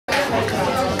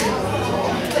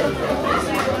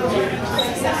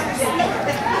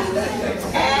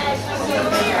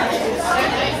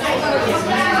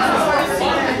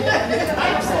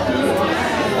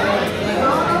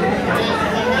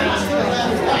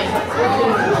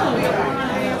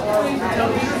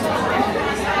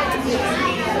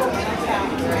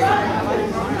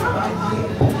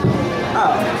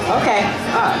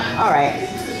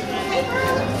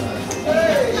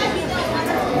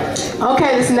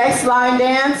this next line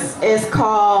dance is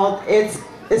called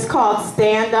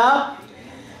Stand Up.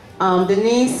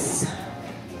 Denise,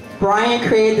 Bryant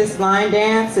created this line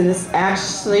dance, and it's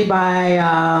actually by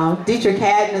Deitrick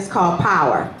Hadden. It's called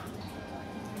Power.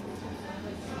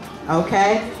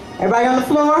 Okay, everybody on the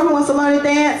floor who wants to learn to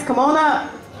dance, come on up.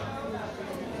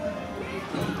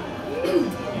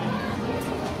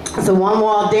 It's a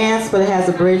one-wall dance, but it has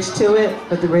a bridge to it,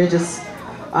 but the bridge is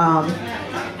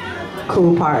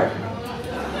cool part.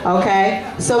 Okay,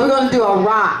 so we're going to do a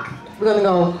rock. We're going to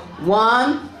go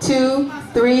 1, 2,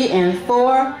 3, and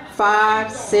 4,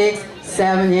 5, 6,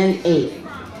 7, and 8.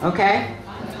 Okay?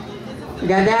 You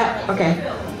got that? Okay.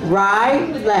 Right,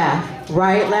 left,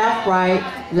 right, left, right,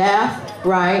 left,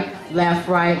 right, left,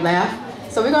 right,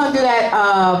 left. So we're going to do that,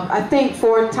 I think,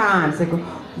 4 times. Like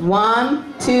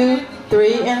 1, 2,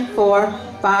 3, and 4,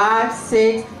 5,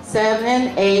 6, 7,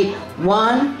 and 8.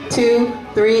 1, 2,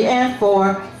 3, and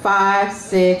 4, 5,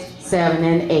 6, 7,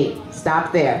 and 8.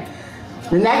 Stop there.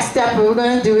 The next step we're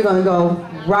going to do, we're going to go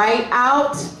right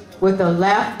out with the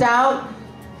left out,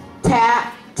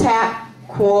 tap, tap,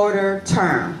 quarter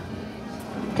turn.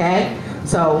 Okay?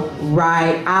 So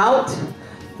right out,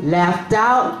 left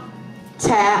out,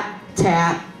 tap,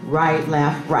 tap, right,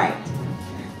 left, right.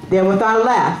 Then with our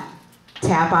left,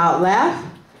 tap out left,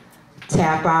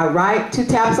 tap out right, 2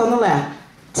 taps on the left,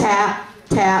 tap,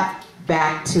 tap,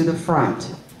 back to the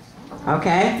front.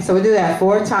 Okay, so we do that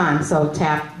 4 times. So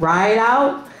tap right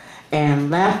out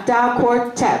and left out, quarter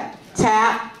tap,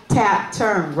 tap, tap,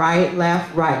 turn, right,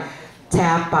 left, right.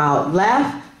 Tap out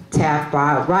left, tap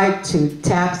out right, 2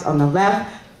 taps on the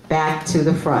left, back to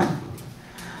the front.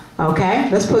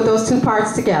 Okay, let's put those 2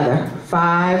 parts together.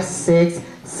 5, 6,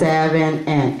 7,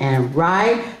 and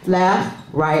right, left,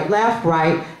 right, left,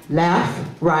 right, left,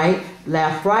 right,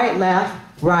 left, right, left,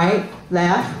 right,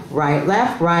 left, right,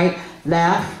 left, right,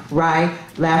 left, right,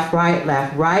 left, right,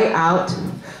 left, right, out,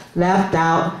 left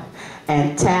out,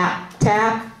 and tap,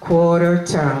 tap, quarter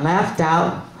turn, left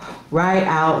out, right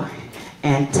out,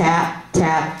 and tap,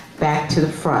 tap, back to the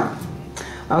front.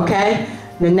 Okay,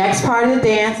 the next part of the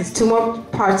dance is 2 more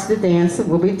parts of the dance.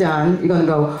 We'll be done. You're going to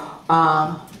go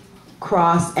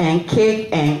cross and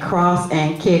kick,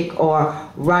 or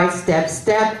right step,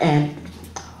 step, and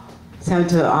turn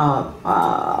to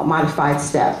modified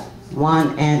step.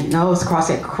 1 and no, it's cross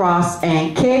and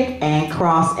kick, and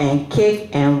cross and kick,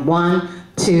 and 1,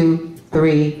 2,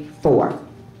 3, 4.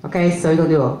 Okay, so you're gonna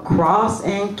do a cross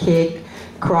and kick,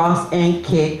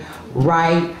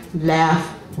 right, left,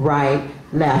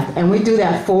 and we do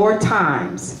that 4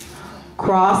 times.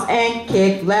 Cross and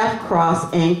kick, left, cross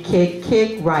and kick,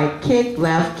 right,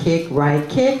 left,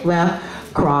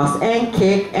 cross and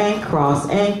kick, right,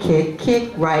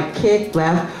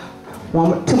 left.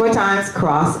 2 more times,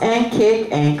 cross and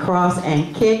kick,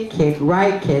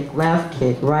 right, left,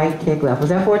 right, left. Was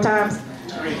that 4 times?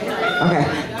 Okay.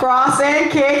 Cross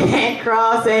and kick,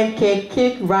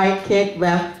 right,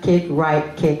 left,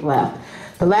 right, left.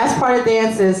 The last part of the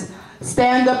dance is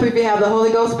stand up if you have the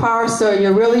Holy Ghost power, so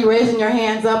you're really raising your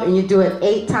hands up, and you do it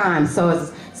 8 times. So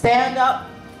it's stand up,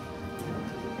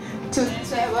 to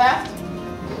the left,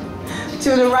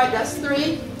 to the right, that's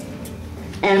 3,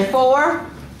 and 4,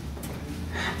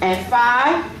 and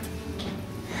 5,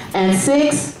 and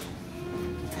 6,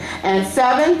 and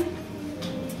 7,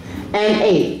 and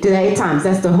 8. Do that 8 times.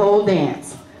 That's the whole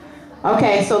dance.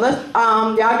 Okay, so let's,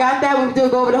 y'all got that? We're going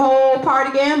to go over the whole part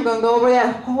again. We're going to go over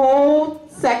that whole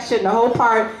section, the whole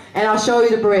part, and I'll show you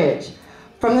the bridge.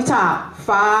 From the top,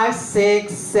 5,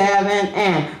 6, 7,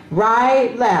 and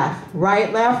right, left,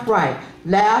 right, left, right,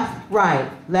 left, right,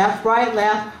 left, right,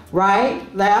 left, right,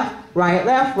 left, right,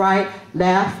 left, right,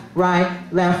 left, right,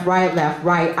 left, right, left,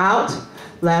 right, out,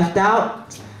 left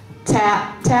out,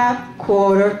 tap, tap,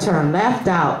 quarter turn, left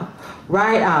out,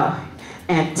 right out,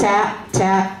 and tap,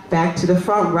 tap, back to the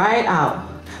front, right out,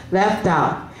 left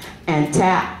out, and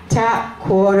tap, tap,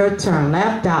 quarter turn,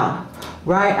 left out,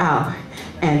 right out,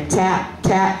 and tap,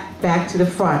 tap, back to the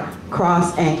front,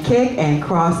 cross and kick, right,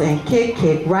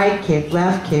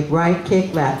 left,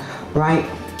 right,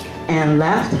 and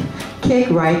left, kick,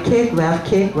 right,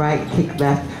 left,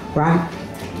 right,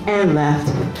 and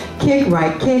left, kick,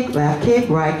 right, left,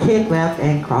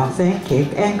 and cross and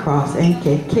kick,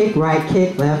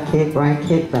 right, left,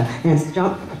 and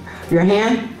jump your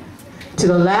hand to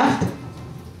the left,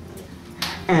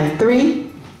 and 3,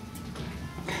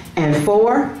 and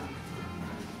 4,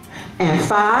 and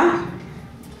 5,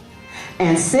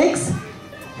 and 6,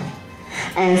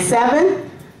 and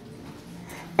 7,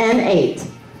 and 8.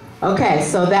 Okay,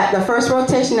 so that the first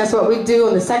rotation, that's what we do.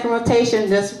 In the second rotation,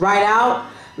 just right out,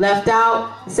 left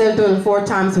out. Instead of doing it 4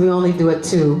 times, we only do it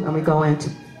 2, and we go into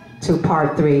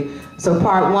part 3. So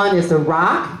part 1 is the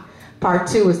rock. Part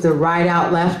 2 is the right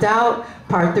out, left out.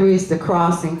 Part 3 is the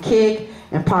cross and kick.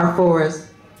 And part 4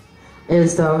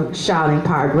 is the shouting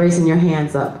part, raising your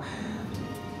hands up.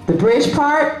 The bridge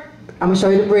part, I'm going to show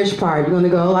you the bridge part. You're going to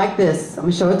go like this. I'm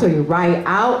going to show it to you. Right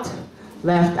out,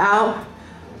 left out,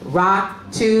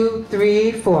 rock, 2,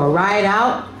 3, 4. Right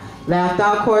out, left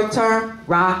out, quarter turn,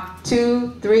 rock,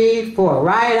 2, 3, 4.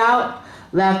 Right out,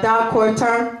 left out, quarter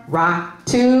turn, rock,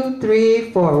 2,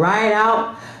 3, 4. Right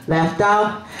out, left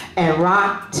out, and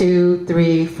rock, 2,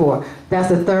 3, 4. That's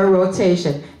the 3rd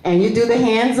rotation. And you do the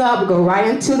hands up, go right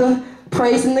into the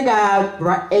praising the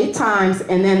God 8 times,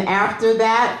 and then after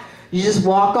that, you just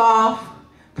walk off,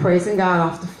 praising God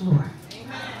off the floor.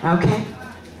 Okay?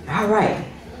 All right.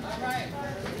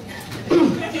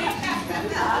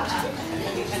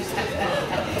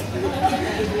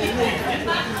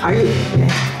 Are you? Okay.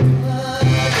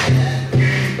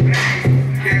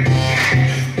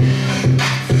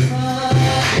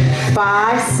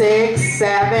 5, 6,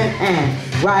 7,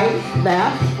 and right,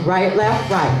 left, right, left,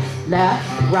 right. Left,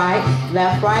 right,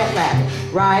 left, right,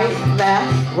 left. Right,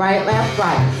 left, right, left,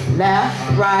 right.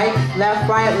 Left, right, left,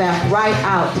 right, left. Right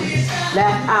out.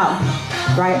 Left out.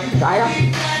 Right out.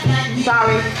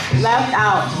 Sorry. Left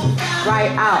out.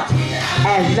 Right out.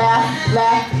 And left,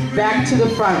 left, back to the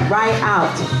front. Right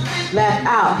out. Left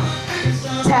out.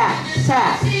 Tap,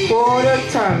 tap. Quarter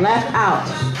turn. Left out.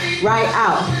 Right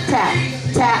out. Tap,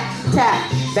 tap,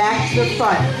 tap. Back to the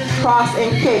front. Cross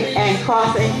and kick, and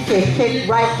cross and kick. Kick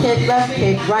right, kick left,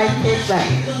 kick right, kick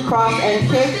left. Cross and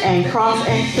kick, and cross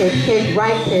and kick. Kick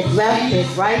right, kick left, kick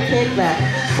right, kick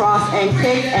left. Cross and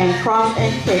kick, and cross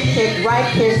and kick. Kick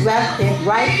right, kick left, kick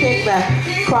right, kick left.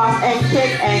 Cross and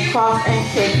kick, and cross and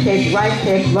kick. Kick right,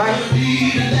 kick right.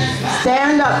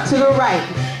 Stand up to the right.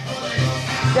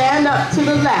 Stand up to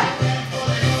the left.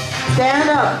 Stand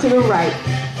up to the right.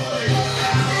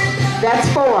 That's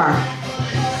 4.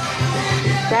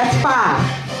 That's 5.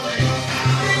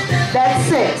 That's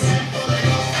 6.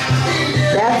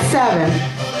 That's 7.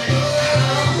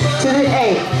 To the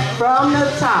 8. From the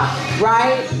top.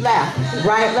 Right, left.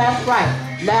 Right, left, right.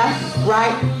 Left,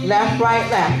 right, left, right,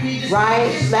 left.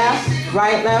 Right, left,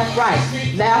 right, left, right.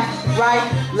 Left, right,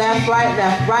 left, right,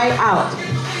 left. Right out.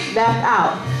 Left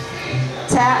out.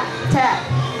 Tap, tap.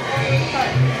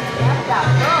 Left out.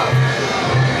 Go.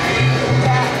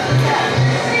 Tap, tap.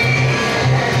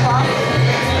 Cross.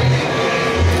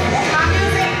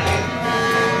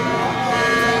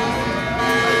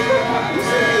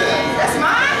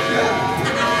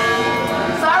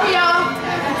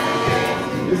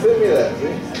 Send me that,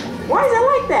 see? Why is it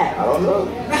like that? I don't know.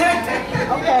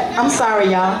 Okay, I'm sorry,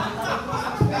 y'all.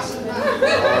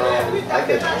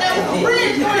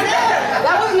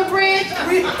 That wasn't a bridge.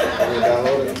 You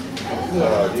download it?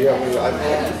 Do you have your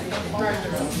iPhone?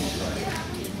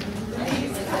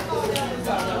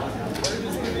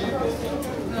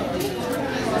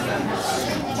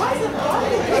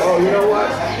 Oh, you know what?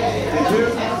 Did you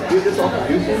get this off of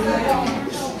YouTube?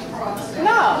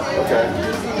 No. Okay.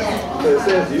 So it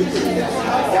says YouTube. Yeah,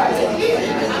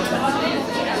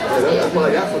 that's what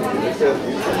I got from you. It says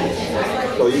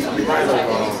YouTube. So you might have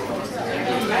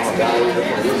downloaded it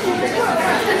from YouTube.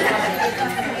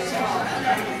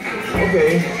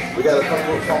 Okay. We got to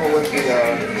come with the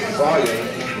volume.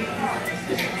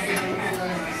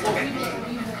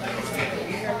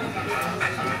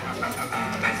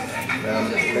 Now,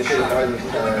 make sure the volume is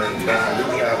turned down. This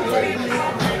is halfway.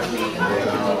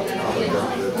 I'll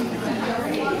adjust it.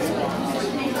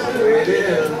 There it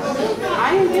is.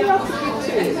 I didn't get up to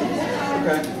YouTube.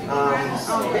 Okay.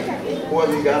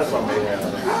 Whoever you got it from may have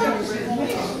it.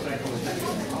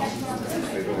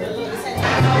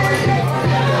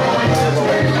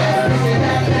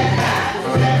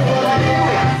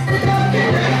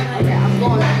 Yeah, I'm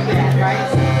going to do that, right?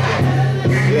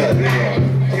 Yeah, this one.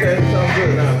 Okay, sounds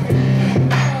good now.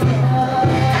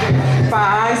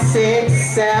 5, 6,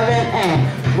 7, and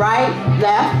right,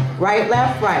 left, right,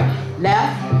 left, right.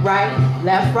 Left, right,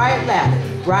 left, right, left.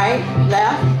 Right,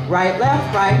 left, right,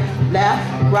 left, right.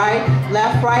 Left, right,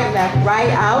 left, right, left. Right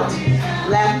out,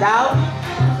 left out.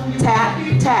 Tap,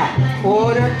 tap.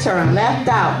 Quarter turn. Left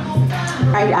out,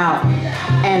 right out.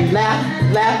 And left,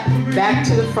 left, back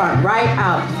to the front. Right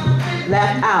out,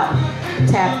 left out.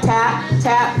 Tap, tap,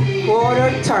 tap.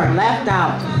 Quarter turn. Left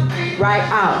out, right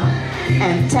out.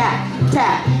 And tap,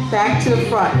 tap, back to the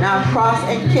front. Now cross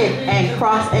and kick, and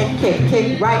cross and kick.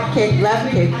 Kick right, kick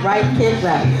left, kick right, kick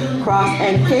left. Cross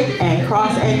and kick, and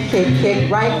cross and kick. Kick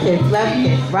right, kick left,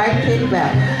 kick right, kick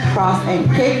left. Cross and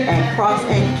kick, and cross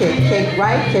and kick. Kick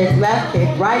right, kick left,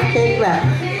 kick right, kick left.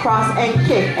 Cross and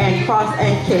kick, and cross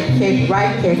and kick. Kick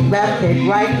right, kick left, kick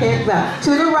right, kick left.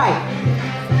 To the right.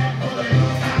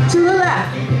 To the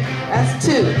left. That's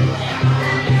 2.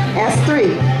 That's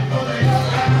 3.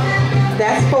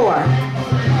 That's 4.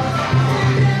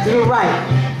 To the right.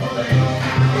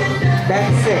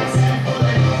 That's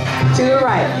 6. To the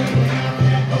right.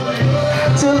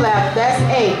 To the left. That's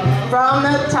 8. From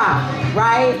the top.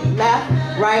 Right, left,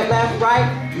 right, left, right,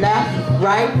 left,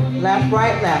 right, left,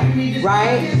 right, left.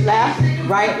 Right, left,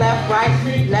 right, left, right,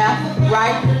 left,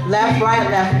 right, left, right,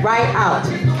 left, right out.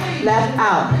 Left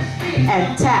out.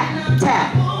 And tap,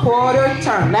 tap. Quarter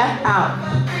turn. Left out.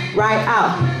 Right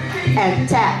out. And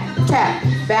tap, tap.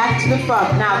 Back to the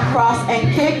front. Now cross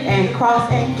and kick, and cross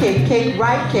and kick. Kick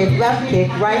right, kick left,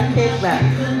 kick right, kick left.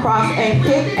 Cross and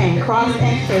kick, and cross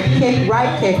and kick. Kick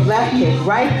right, kick left, kick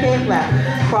right, kick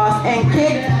left. Cross and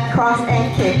kick, cross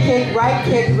and kick. Kick right,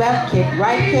 kick left, kick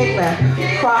right, kick left.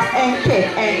 Cross and kick,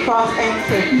 and cross and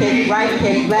kick. Kick right,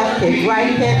 kick left, kick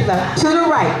right, kick left. To the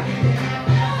right.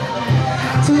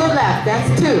 To the left. That's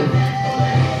 2.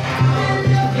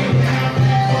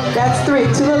 That's 3.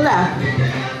 To the left.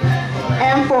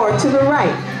 And 4 to the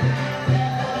right.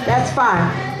 That's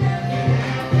 5.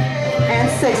 And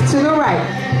 6 to the right.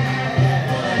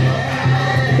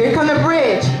 Here come the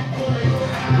bridge.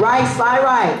 Right,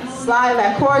 slide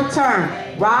left, quarter turn.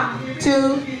 Rock,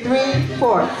 2, 3,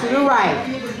 4. To the right.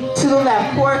 To the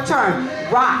left, quarter turn.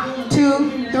 Rock,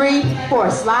 2, 3, 4.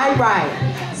 Slide right.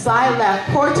 Slide left,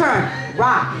 quarter turn.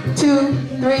 Rock, 2,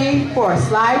 3, 4.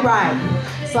 Slide right.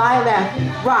 Slide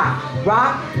left, rock,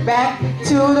 rock, back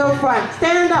to the front.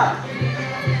 Stand up.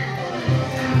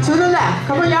 To the left.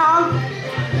 Come on, y'all.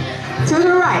 To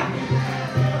the right.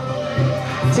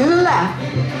 To the left.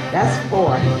 That's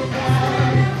 4.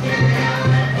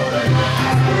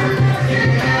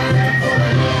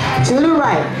 To the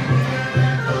right.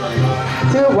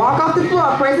 Walk off the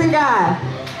floor, praising God.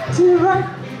 To the right.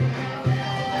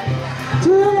 To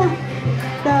the left.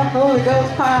 The Holy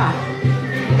Ghost power.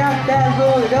 Got that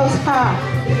Holy Ghost power.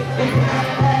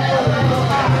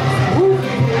 Woo,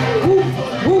 woo,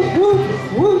 woo, woo,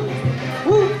 woo,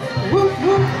 woo, woo,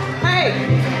 woo. Hey,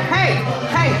 hey,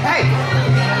 hey, hey.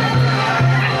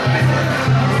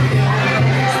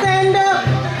 Stand up,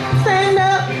 stand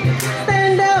up,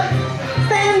 stand up,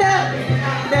 stand up,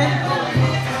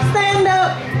 stand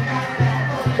up.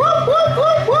 Woo, woo,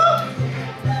 woo, woo.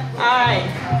 All right.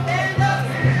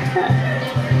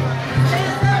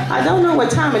 I don't know what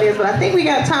time it is, but I think we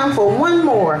got time for one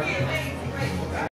more.